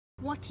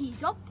What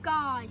is up,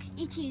 guys?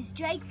 It is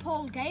Jake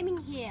Paul Gaming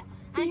here,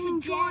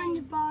 and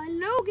joined by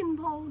Logan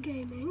Paul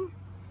Gaming.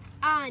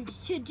 And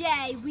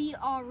today we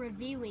are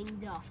reviewing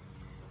the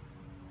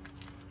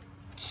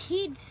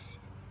kids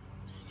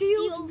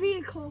steals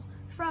vehicle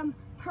from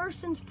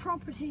person's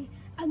property,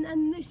 and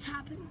then this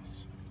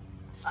happens.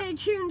 Stay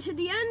tuned to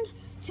the end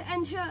to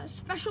enter a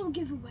special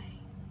giveaway.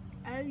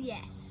 Oh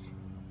yes.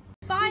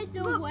 By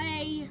the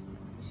way,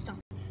 stop.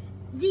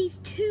 These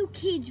two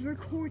kids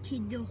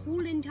recorded the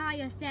whole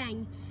entire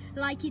thing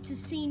like it's a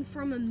scene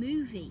from a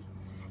movie.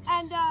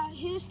 And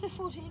here's the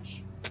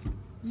footage.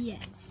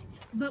 Yes,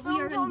 but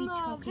we are going to be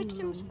talking on the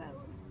victim's phone.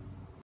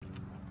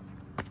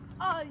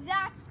 Oh,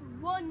 that's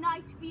one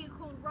nice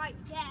vehicle right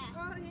there.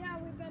 Oh yeah,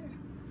 we better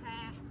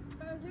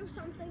do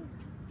something.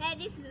 Hey,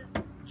 this is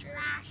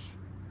trash.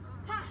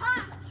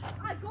 Haha!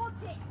 I got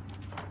it.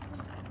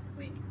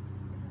 Wait,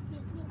 no,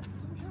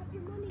 don't drop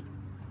your money.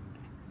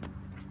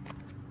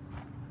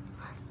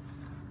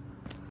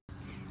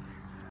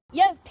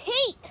 Yo,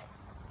 Pete!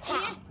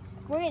 Ha.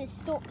 We're gonna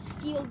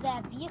steal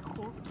their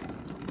vehicle.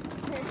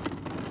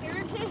 Here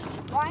it is.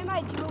 Why am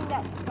I doing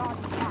that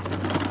Scottish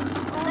accent?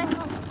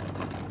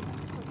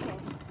 Okay.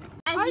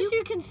 As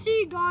you can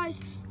see,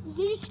 guys,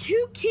 these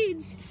two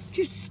kids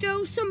just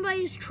stole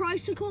somebody's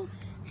tricycle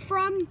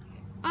from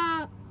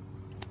a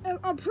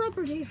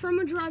property, from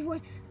a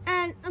driveway.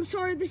 And I'm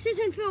sorry, this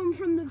isn't filmed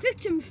from the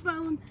victim's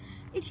phone.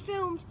 It's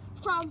filmed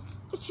from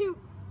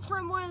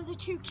one of the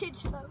two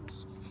kids'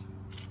 phones.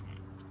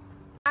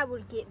 I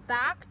will get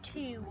back to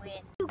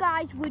it. You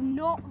guys would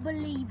not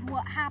believe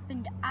what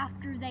happened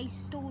after they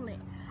stole it.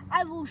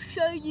 I will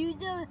show you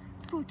the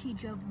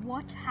footage of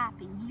what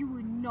happened. You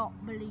would not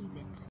believe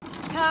it.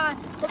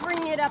 We're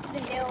bringing it up the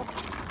hill.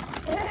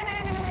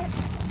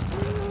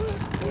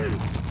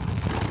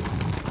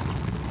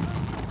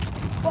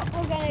 What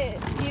we're gonna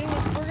do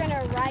is we're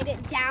gonna ride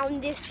it down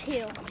this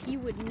hill. You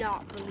would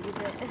not believe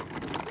it.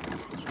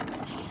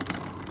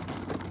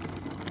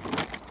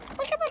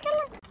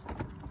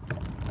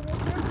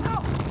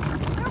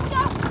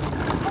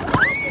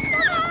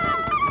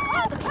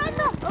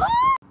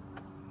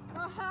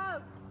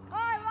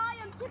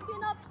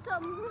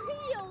 Some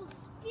real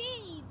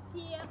speeds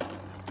here,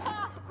 and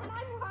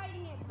I'm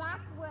riding it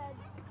backwards.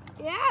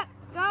 Yeah,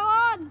 go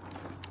on.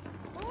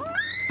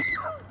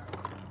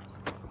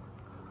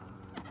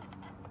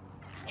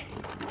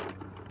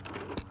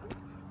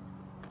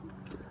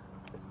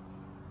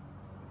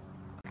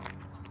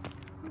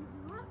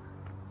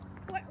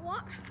 Wait,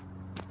 what?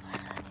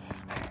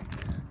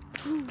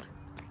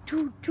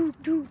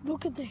 Dude,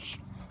 look at this.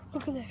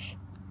 Look at this.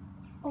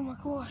 Oh my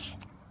gosh.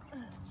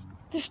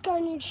 This guy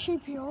needs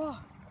CPR.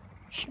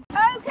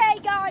 Okay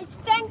guys,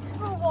 thanks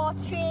for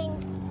watching.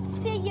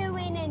 See you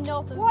in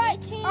another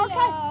video.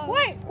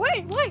 Okay,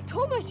 wait,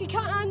 Thomas, you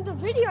can't end the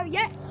video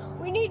yet.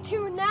 We need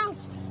to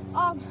announce,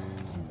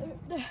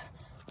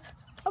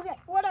 okay,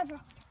 whatever.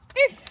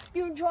 If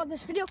you enjoyed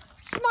this video,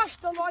 smash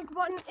the like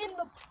button in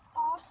the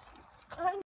ass.